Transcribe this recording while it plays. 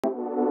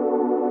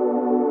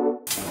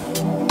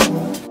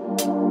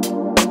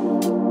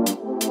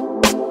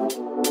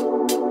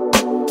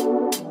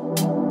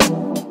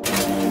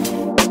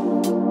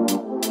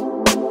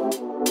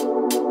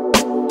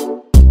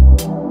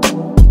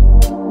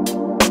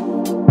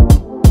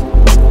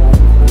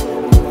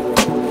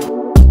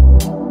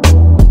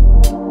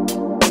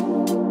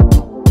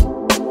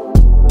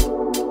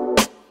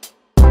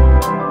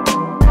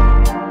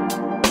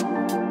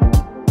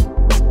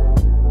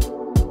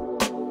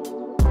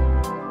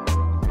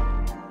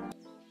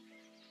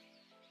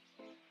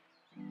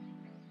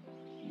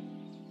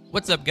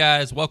What's up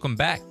guys, welcome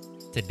back.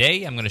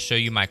 Today I'm going to show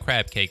you my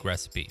crab cake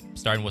recipe,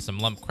 starting with some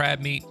lump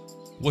crab meat,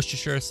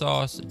 Worcestershire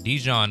sauce,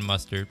 Dijon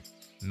mustard,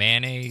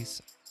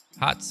 mayonnaise,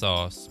 hot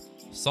sauce,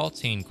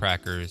 saltine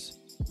crackers,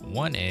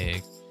 1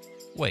 egg.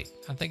 Wait,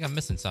 I think I'm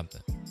missing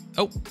something.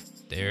 Oh,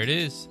 there it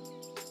is,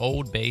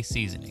 Old Bay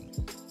seasoning.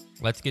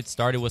 Let's get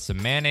started with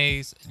some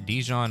mayonnaise,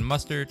 Dijon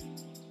mustard,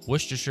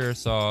 Worcestershire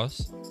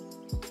sauce,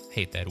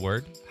 hate that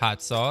word,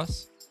 hot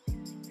sauce,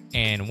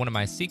 and one of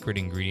my secret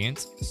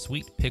ingredients,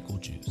 sweet pickle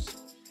juice.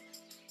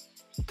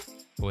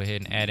 Go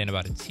ahead and add in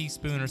about a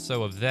teaspoon or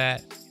so of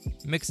that.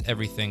 Mix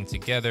everything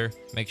together,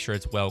 make sure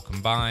it's well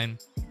combined.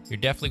 You're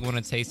definitely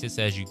going to taste this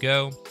as you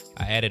go.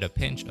 I added a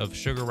pinch of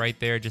sugar right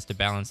there just to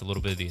balance a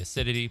little bit of the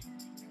acidity.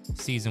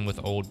 Season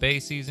with Old Bay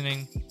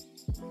seasoning.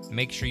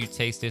 Make sure you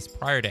taste this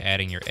prior to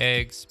adding your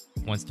eggs.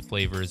 Once the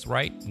flavor is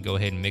right, go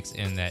ahead and mix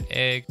in that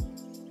egg.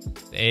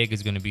 The egg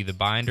is going to be the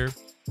binder.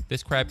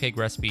 This crab cake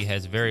recipe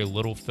has very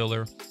little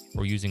filler.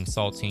 We're using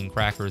saltine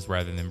crackers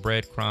rather than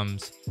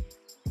breadcrumbs.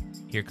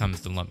 Here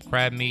comes the lump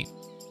crab meat.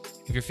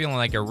 If you're feeling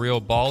like a real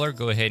baller,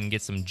 go ahead and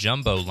get some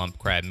jumbo lump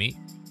crab meat.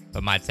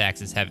 But my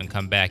taxes haven't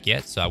come back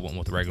yet, so I went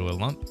with regular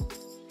lump.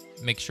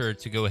 Make sure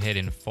to go ahead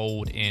and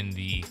fold in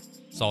the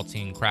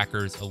saltine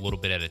crackers a little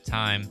bit at a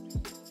time.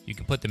 You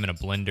can put them in a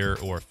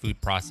blender or a food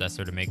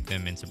processor to make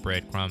them into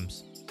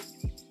breadcrumbs.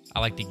 I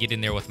like to get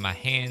in there with my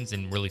hands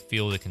and really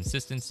feel the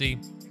consistency.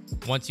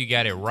 Once you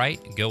got it right,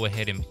 go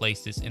ahead and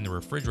place this in the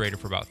refrigerator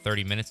for about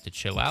 30 minutes to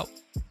chill out.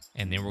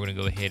 And then we're gonna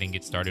go ahead and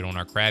get started on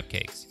our crab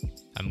cakes.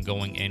 I'm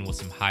going in with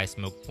some high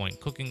smoke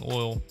point cooking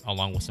oil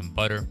along with some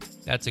butter.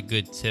 That's a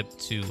good tip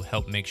to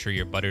help make sure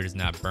your butter does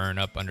not burn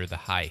up under the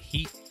high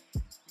heat.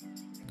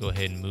 Go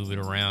ahead and move it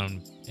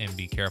around and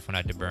be careful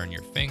not to burn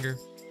your finger.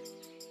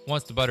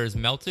 Once the butter is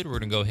melted, we're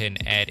gonna go ahead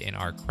and add in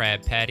our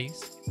crab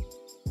patties.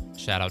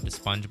 Shout out to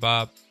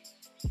SpongeBob.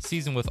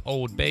 Season with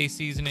Old Bay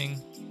seasoning,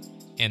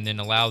 and then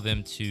allow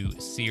them to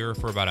sear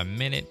for about a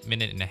minute,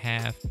 minute and a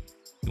half.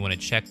 You want to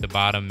check the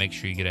bottom, make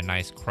sure you get a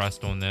nice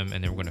crust on them,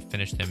 and then we're going to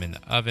finish them in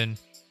the oven.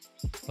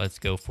 Let's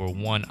go for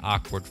one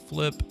awkward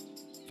flip,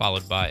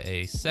 followed by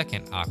a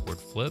second awkward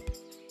flip.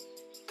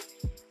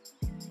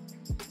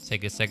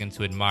 Take a second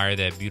to admire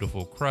that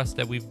beautiful crust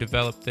that we've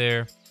developed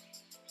there.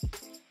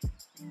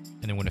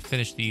 And then we're going to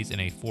finish these in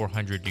a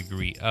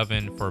 400-degree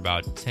oven for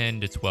about 10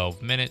 to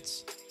 12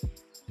 minutes.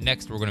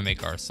 Next, we're going to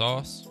make our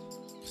sauce,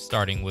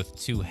 starting with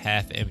 2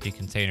 half-empty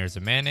containers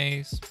of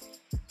mayonnaise,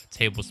 a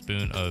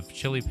tablespoon of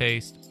chili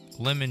paste,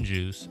 lemon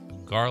juice,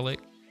 garlic,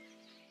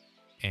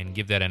 and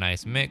give that a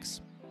nice mix.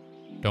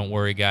 Don't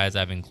worry, guys,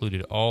 I've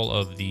included all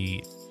of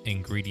the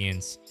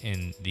ingredients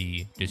in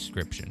the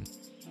description.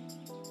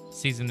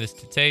 Season this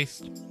to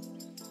taste.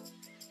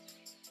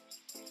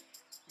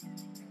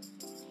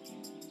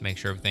 Make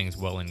sure everything's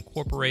well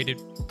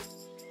incorporated.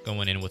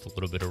 Going in with a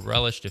little bit of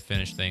relish to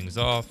finish things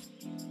off.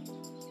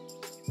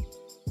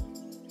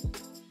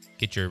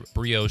 Get your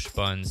brioche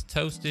buns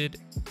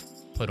toasted,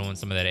 put on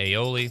some of that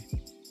aioli.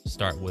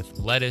 Start with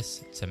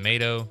lettuce,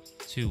 tomato,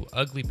 2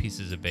 ugly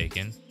pieces of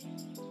bacon,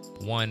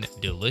 1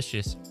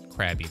 delicious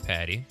Krabby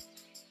Patty.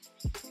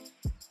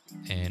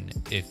 And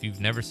if you've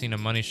never seen a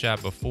money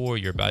shot before,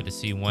 you're about to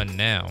see one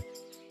now.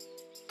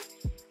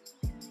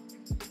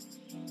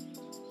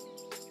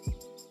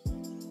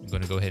 I'm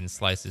gonna go ahead and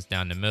slice this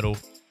down the middle.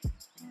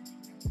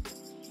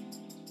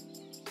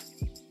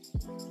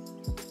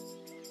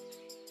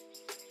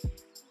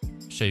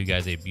 Show you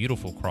guys a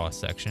beautiful cross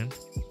section.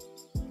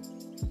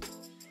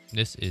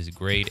 This is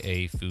grade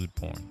A food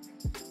porn.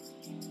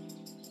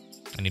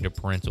 I need a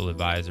parental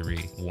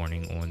advisory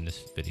warning on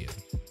this video.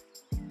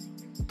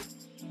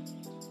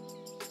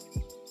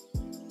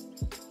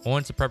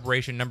 On to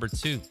preparation number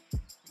 2.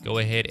 Go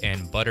ahead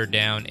and butter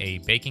down a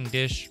baking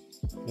dish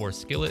or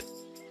skillet.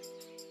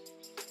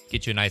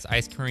 Get you a nice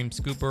ice cream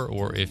scooper,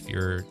 or if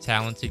you're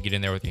talented, get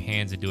in there with your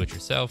hands and do it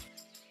yourself.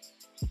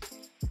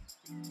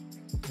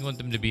 You want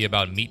them to be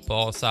about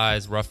meatball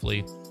size,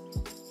 roughly.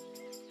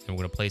 And we're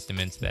going to place them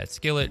into that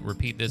skillet.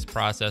 Repeat this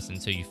process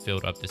until you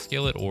filled up the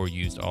skillet or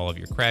used all of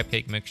your crab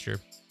cake mixture.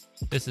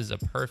 This is a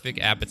perfect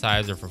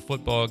appetizer for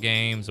football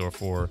games or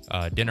for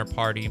a dinner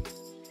party.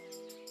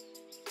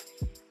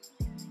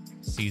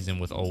 Season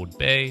with Old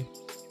Bay.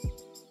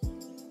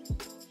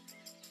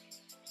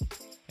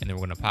 And then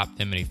we're going to pop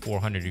them in a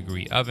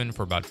 400-degree oven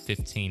for about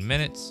 15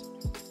 minutes.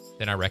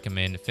 Then I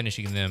recommend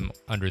finishing them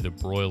under the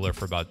broiler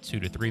for about 2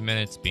 to 3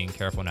 minutes, being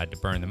careful not to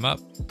burn them up.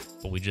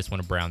 But we just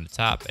want to brown the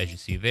top, as you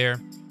see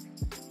there.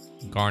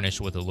 Garnish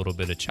with a little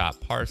bit of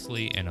chopped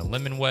parsley and a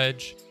lemon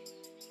wedge.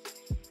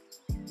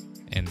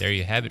 And there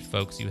you have it,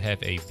 folks. You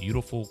have a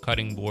beautiful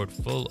cutting board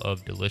full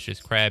of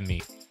delicious crab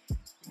meat.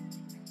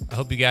 I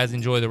hope you guys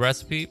enjoy the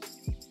recipe.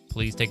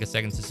 Please take a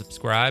second to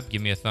subscribe,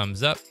 give me a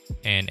thumbs up,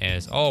 and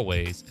as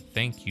always,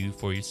 thank you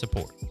for your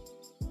support.